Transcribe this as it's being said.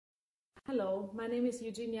Hello, my name is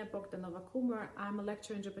Eugenia Bogdanova-Kummer. I'm a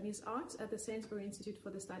lecturer in Japanese arts at the Sainsbury Institute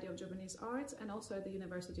for the Study of Japanese Arts and also at the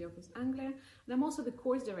University of East Anglia. And I'm also the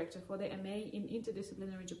course director for the MA in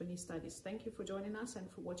Interdisciplinary Japanese Studies. Thank you for joining us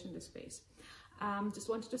and for watching this space. Just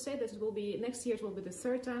wanted to say that next year it will be the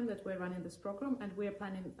third time that we're running this program, and we're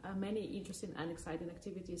planning many interesting and exciting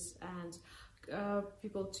activities and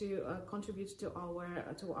people to contribute to our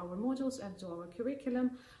modules and to our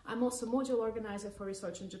curriculum. I'm also module organizer for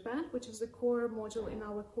Research in Japan, which is the core module in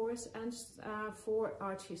our course, and for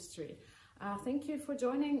art history. Thank you for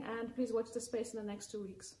joining, and please watch the space in the next 2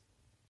 weeks.